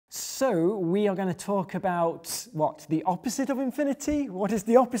So we are going to talk about what? The opposite of infinity? What is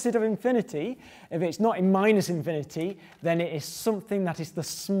the opposite of infinity? If it's not in minus infinity, then it is something that is the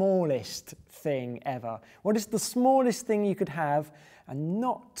smallest thing ever. What is the smallest thing you could have and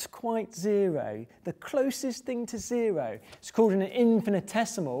not quite zero? The closest thing to zero. It's called an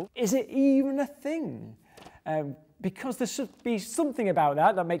infinitesimal. Is it even a thing? Because there should be something about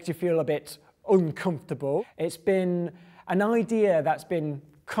that that makes you feel a bit uncomfortable. It's been an idea that's been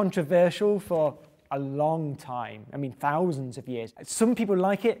controversial for a long time. I mean, thousands of years. Some people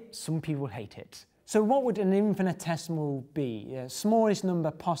like it, some people hate it. So what would an infinitesimal be? Smallest number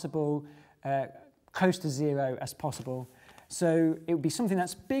possible, close to zero as possible. So it would be something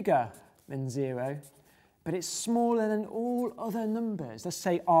that's bigger than zero, but it's smaller than all other numbers. Let's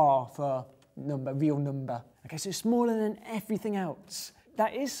say R for number, real number. Okay, so it's smaller than everything else.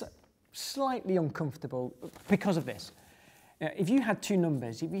 That is slightly uncomfortable because of this. If you had two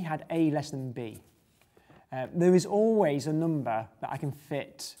numbers, if you had A less than B, there is always a number that I can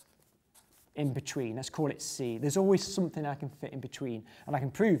fit in between. Let's call it C. There's always something I can fit in between. And I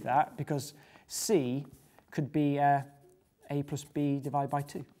can prove that because C could be A plus B divided by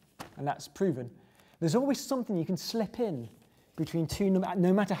 2. And that's proven. There's always something you can slip in between two numbers.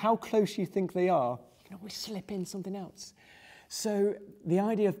 No matter how close you think they are, you can always slip in something else. So the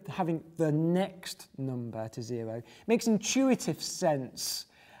idea of having the next number to zero makes intuitive sense,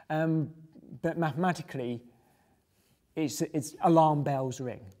 but mathematically it's alarm bells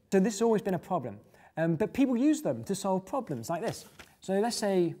ring. So this has always been a problem, but people use them to solve problems like this. So let's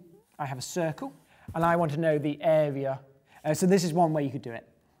say I have a circle and I want to know the area. So this is one way you could do it.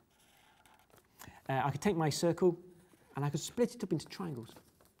 I could take my circle and I could split it up into triangles.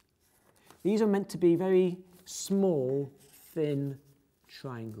 These are meant to be very small, thin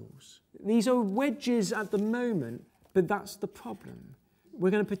triangles. These are wedges at the moment, but that's the problem.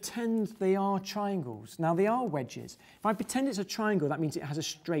 We're going to pretend they are triangles. Now they are wedges. If I pretend it's a triangle, that means it has a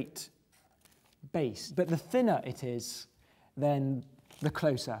straight base. But the thinner it is, then the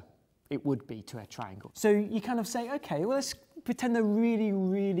closer it would be to a triangle. So you kind of say, okay, well, let's pretend they're really,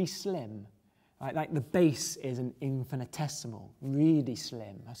 really slim. Right? Like the base is an infinitesimal, really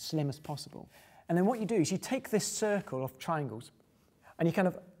slim, as slim as possible. And then what you do is you take this circle of triangles and you kind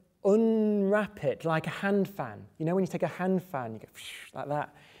of unwrap it like a hand fan. You know when you take a hand fan, you go like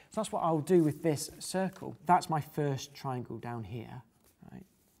that. So that's what I'll do with this circle. That's my first triangle down here. Right?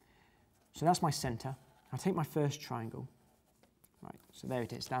 So that's my centre. I'll take my first triangle. Right, so there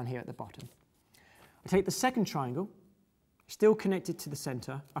it is, down here at the bottom. I take the second triangle, still connected to the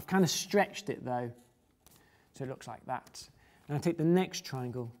centre. I've kind of stretched it though, so it looks like that. And I take the next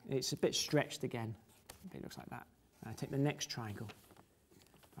triangle, it's a bit stretched again, it looks like that. And I take the next triangle.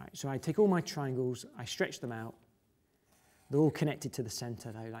 Right, so I take all my triangles, I stretch them out. They're all connected to the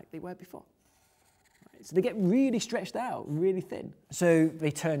centre though, like they were before. Right, so they get really stretched out, really thin. So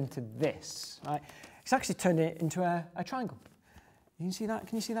they turn to this. Right? It's actually turned it into a triangle. You can see that?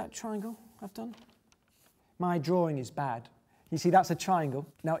 Can you see that triangle I've done? My drawing is bad. You see that's a triangle.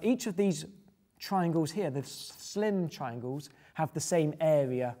 Now each of these triangles here, the slim triangles, have the same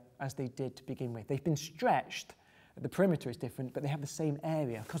area as they did to begin with. They've been stretched, the perimeter is different, but they have the same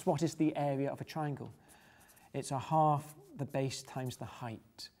area. Because what is the area of a triangle? It's a half the base times the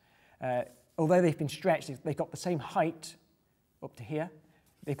height. Although they've been stretched, they've got the same height up to here.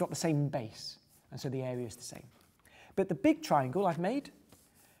 They've got the same base, and so the area is the same. But the big triangle I've made,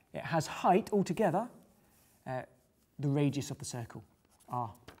 it has height altogether, the radius of the circle,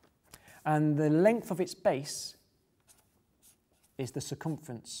 r. And the length of its base is the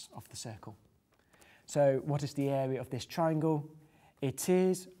circumference of the circle. So what is the area of this triangle? It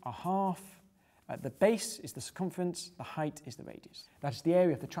is a half. The base is the circumference, the height is the radius. That is the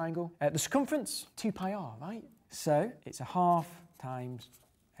area of the triangle. The circumference, 2 pi r, right? So it's a half times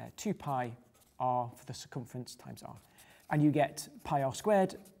 2 pi r for the circumference times r. And you get pi r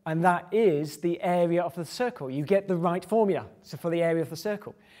squared, and that is the area of the circle. You get the right formula for the area of the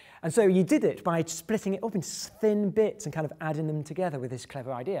circle. And so you did it by splitting it up into thin bits and kind of adding them together with this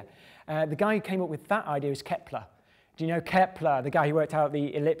clever idea. The guy who came up with that idea is Kepler. Do you know Kepler, the guy who worked out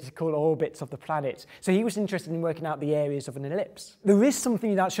the elliptical orbits of the planets? So he was interested in working out the areas of an ellipse. There is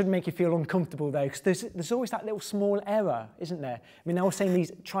something that should make you feel uncomfortable though, because there's always that little small error, isn't there? I mean, I was saying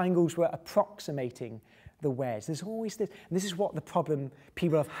these triangles were approximating the wedge. There's always this, and this is what the problem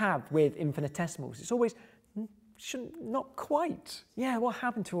people have with infinitesimals. It's always, not quite. Yeah, what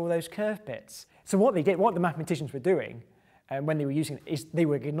happened to all those curved bits? So what they did, what the mathematicians were doing when they were using it, is they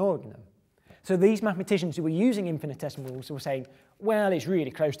were ignoring them. So these mathematicians who were using infinitesimals were saying, well, it's really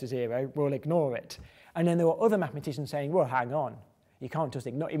close to zero, we'll ignore it. And then there were other mathematicians saying, well, hang on, You can't just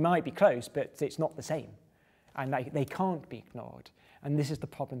ignore it. It might be close, but it's not the same. And they can't be ignored. And this is the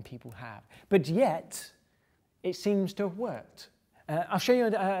problem people have. But yet, it seems to have worked. I'll show you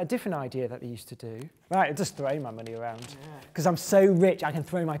a different idea that they used to do. Right, I'm just throwing my money around. Because I'm so rich, I can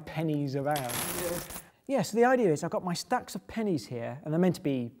throw my pennies around. Yeah, so the idea is I've got my stacks of pennies here, and they're meant to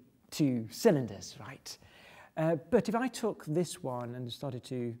be 2 cylinders, right? But if I took this one and started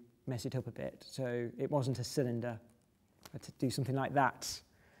to mess it up a bit, so it wasn't a cylinder, I had to do something like that.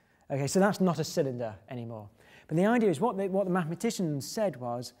 Okay, so that's not a cylinder anymore. But the idea is what the mathematicians said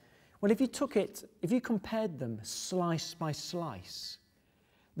was, well, if you compared them slice by slice,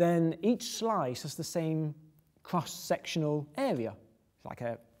 then each slice has the same cross-sectional area, like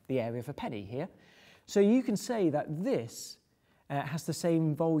the area of a penny here. So you can say that this has the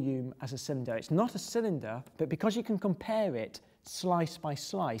same volume as a cylinder. It's not a cylinder, but because you can compare it slice by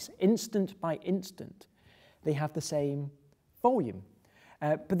slice, instant by instant, they have the same volume.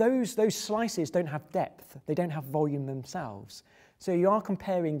 But those slices don't have depth. They don't have volume themselves. So you are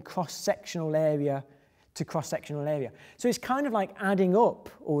comparing cross-sectional area to cross-sectional area. So it's kind of like adding up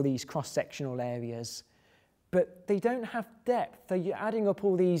all these cross-sectional areas, but they don't have depth. So you're adding up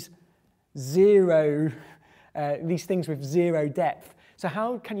all these these things with 0 depth. So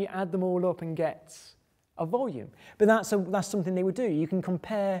how can you add them all up and get a volume? But that's something they would do. You can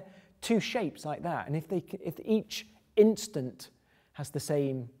compare 2 shapes like that, and if each instant has the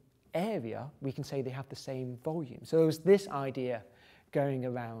same area, we can say they have the same volume. So there was this idea going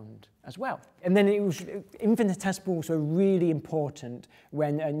around as well. And then infinitesimals were really important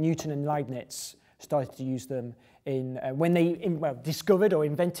when Newton and Leibniz started to use them when they discovered or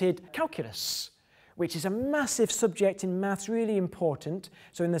invented calculus, which is a massive subject in maths, really important.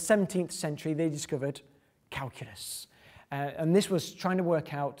 So in the 17th century, they discovered calculus. And this was trying to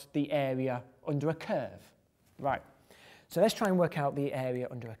work out the area under a curve. Right. So let's try and work out the area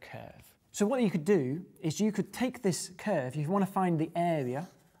under a curve. So what you could do is you could take this curve, if you want to find the area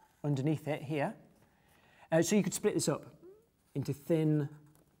underneath it here, so you could split this up into thin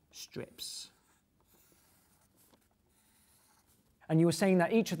strips. And you were saying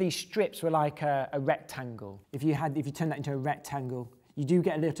that each of these strips were like a rectangle. If you turn that into a rectangle, you do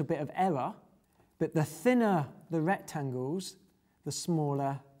get a little bit of error, but the thinner the rectangles, the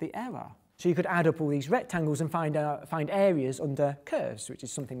smaller the error. So you could add up all these rectangles and find areas under curves, which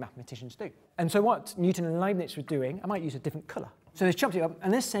is something mathematicians do. And so what Newton and Leibniz were doing, I might use a different colour. So they chopped it up,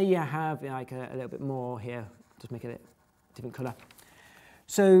 and let's say you have like a little bit more here, just make it a different colour.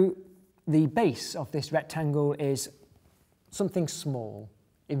 So the base of this rectangle is something small,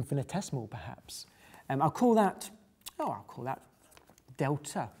 infinitesimal perhaps. I'll call that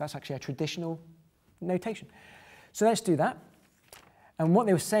delta. That's actually a traditional notation. So let's do that. And what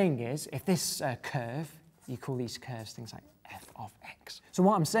they were saying is, if this curve, you call these curves things like f of x. So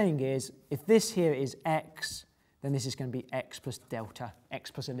what I'm saying is, if this here is x, then this is going to be x plus delta,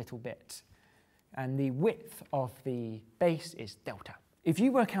 x plus a little bit. And the width of the base is delta. If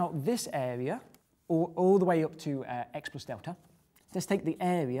you work out this area, all the way up to x plus delta, let's take the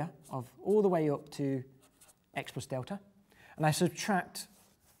area of all the way up to x plus delta, and I subtract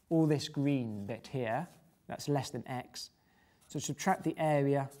all this green bit here, that's less than x. So subtract the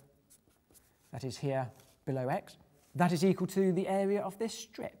area that is here below x. That is equal to the area of this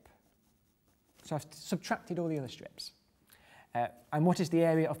strip. So I've subtracted all the other strips. And what is the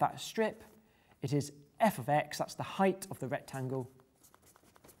area of that strip? It is f of x, that's the height of the rectangle,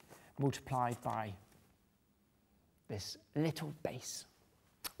 multiplied by this little base.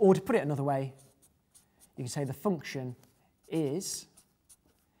 Or to put it another way, you can say the function is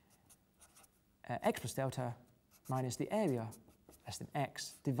x plus delta minus the area less than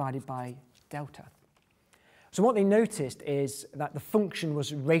x divided by delta. So what they noticed is that the function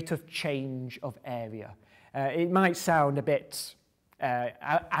was rate of change of area. It might sound a bit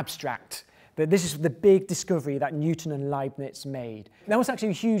abstract, but this is the big discovery that Newton and Leibniz made. That was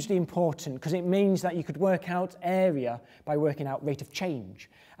actually hugely important because it means that you could work out area by working out rate of change.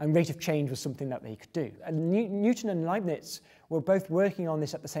 And rate of change was something that they could do. And Newton and Leibniz were both working on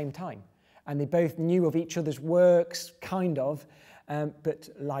this at the same time. And they both knew of each other's works, kind of, but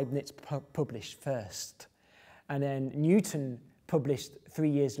Leibniz published first. And then Newton published 3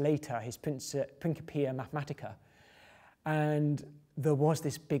 years later his Principia Mathematica. And there was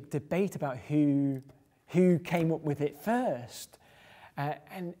this big debate about who came up with it first.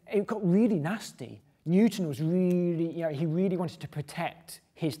 And it got really nasty. Newton was really, he really wanted to protect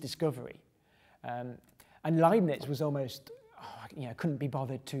his discovery. And Leibniz was almost, couldn't be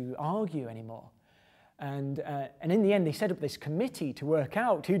bothered to argue anymore. And in the end, they set up this committee to work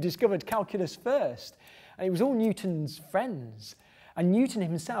out who discovered calculus first. And it was all Newton's friends. And Newton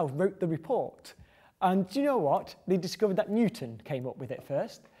himself wrote the report. And do you know what? They discovered that Newton came up with it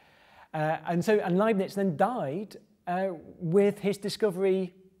first. And Leibniz then died with his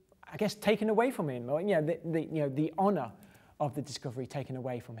discovery, I guess, taken away from him, or the honour of the discovery taken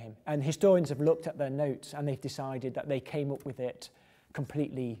away from him. And historians have looked at their notes and they've decided that they came up with it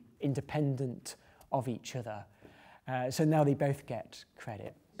completely independent of each other. So now they both get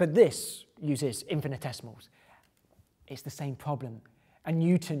credit. But this uses infinitesimals. It's the same problem. And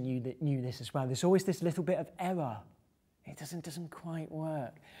Newton knew this as well. There's always this little bit of error. It doesn't quite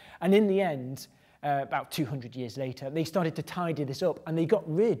work. And in the end, about 200 years later, they started to tidy this up and they got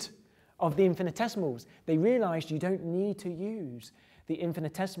rid of the infinitesimals. They realized you don't need to use the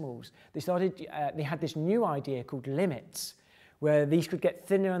infinitesimals. They had this new idea called limits, where these could get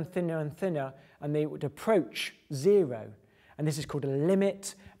thinner and thinner and thinner, and they would approach zero. And this is called a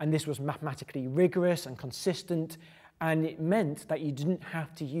limit, and this was mathematically rigorous and consistent, and it meant that you didn't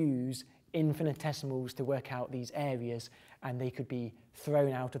have to use infinitesimals to work out these areas, and they could be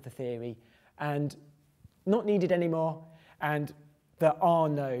thrown out of the theory and not needed anymore, and there are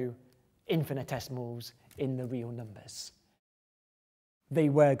no infinitesimals in the real numbers. They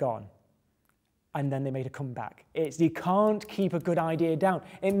were gone, and then they made a comeback. You can't keep a good idea down.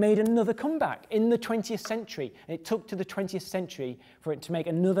 It made another comeback in the 20th century. It took to the 20th century for it to make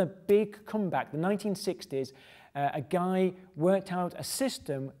another big comeback. The 1960s, a guy worked out a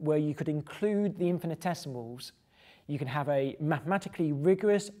system where you could include the infinitesimals. You can have a mathematically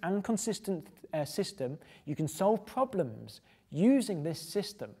rigorous and consistent system. You can solve problems using this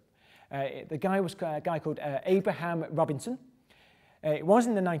system. The guy was a guy called Abraham Robinson. It was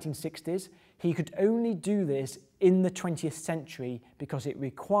in the 1960s. He could only do this in the 20th century because it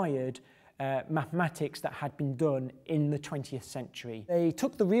required mathematics that had been done in the 20th century. They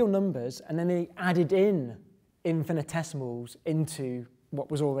took the real numbers and then they added in infinitesimals into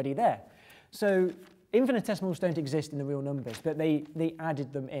what was already there. So infinitesimals don't exist in the real numbers, but they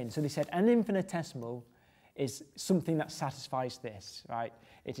added them in. So they said an infinitesimal is something that satisfies this, right?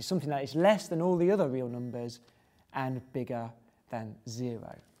 It is something that is less than all the other real numbers and bigger than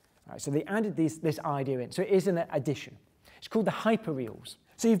zero. Right, so they added this idea in. So it is an addition. It's called the hyperreals.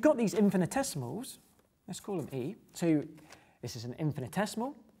 So you've got these infinitesimals. Let's call them E. So this is an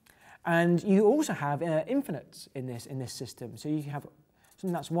infinitesimal. And you also have infinites in this system. So you have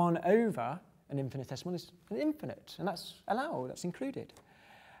something that's 1 over an infinitesimal is an infinite, and that's allowed, that's included.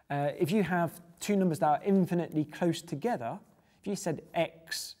 If you have two numbers that are infinitely close together, if you said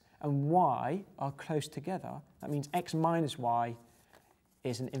x and y are close together, that means x minus y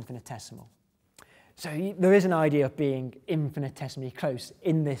is an infinitesimal. So there is an idea of being infinitesimally close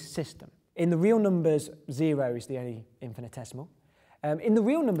in this system. In the real numbers, 0 is the only infinitesimal. In the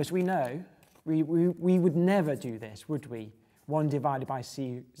real numbers, we know we would never do this, would we? 1 divided by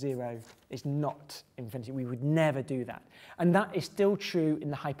 0 is not infinity. We would never do that. And that is still true in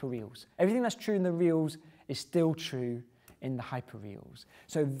the hyperreals. Everything that's true in the reals is still true in the hyperreals.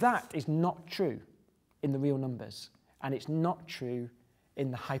 So that is not true in the real numbers, and it's not true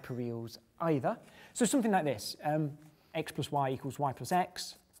in the hyperreals either. So something like this, x plus y equals y plus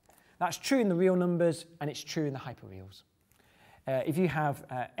x. That's true in the real numbers, and it's true in the hyperreals. If you have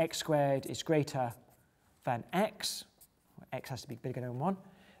x squared is greater than x has to be bigger than 1,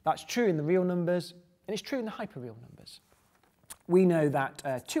 that's true in the real numbers, and it's true in the hyperreal numbers. We know that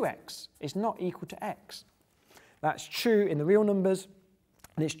 2x is not equal to x. That's true in the real numbers,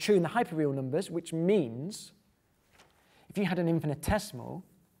 and it's true in the hyperreal numbers, which means if you had an infinitesimal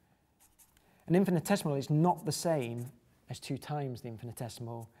is not the same as 2 times the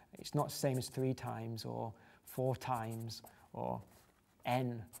infinitesimal. It's not the same as 3 times or 4 times or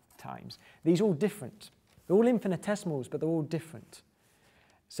n times. These are all different. They're all infinitesimals, but they're all different.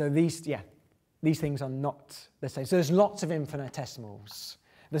 So these things are not the same. So there's lots of infinitesimals.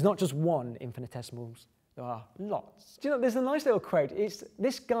 There's not just one infinitesimal. There are lots. Do you know, there's a nice little quote. It's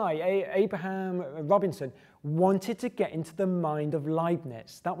this guy, Abraham Robinson, wanted to get into the mind of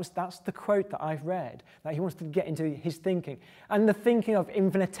Leibniz. That's the quote that I've read, that he wants to get into his thinking. And the thinking of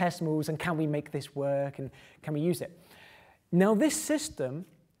infinitesimals and can we make this work and can we use it? Now this system,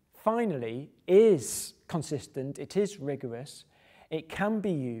 finally, is consistent, it is rigorous, it can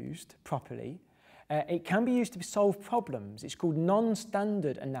be used properly, it can be used to solve problems. It's called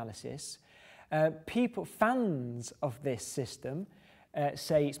non-standard analysis. Fans of this system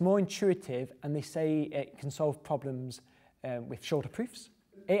say it's more intuitive, and they say it can solve problems with shorter proofs.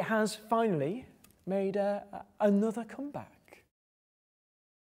 It has finally made another comeback.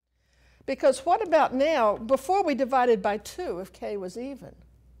 Because what about now, before we divided by 2 if k was even?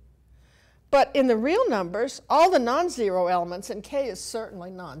 But in the real numbers, all the non-zero elements, and k is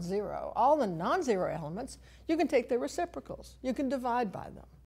certainly non-zero, all the non-zero elements, you can take their reciprocals. You can divide by them.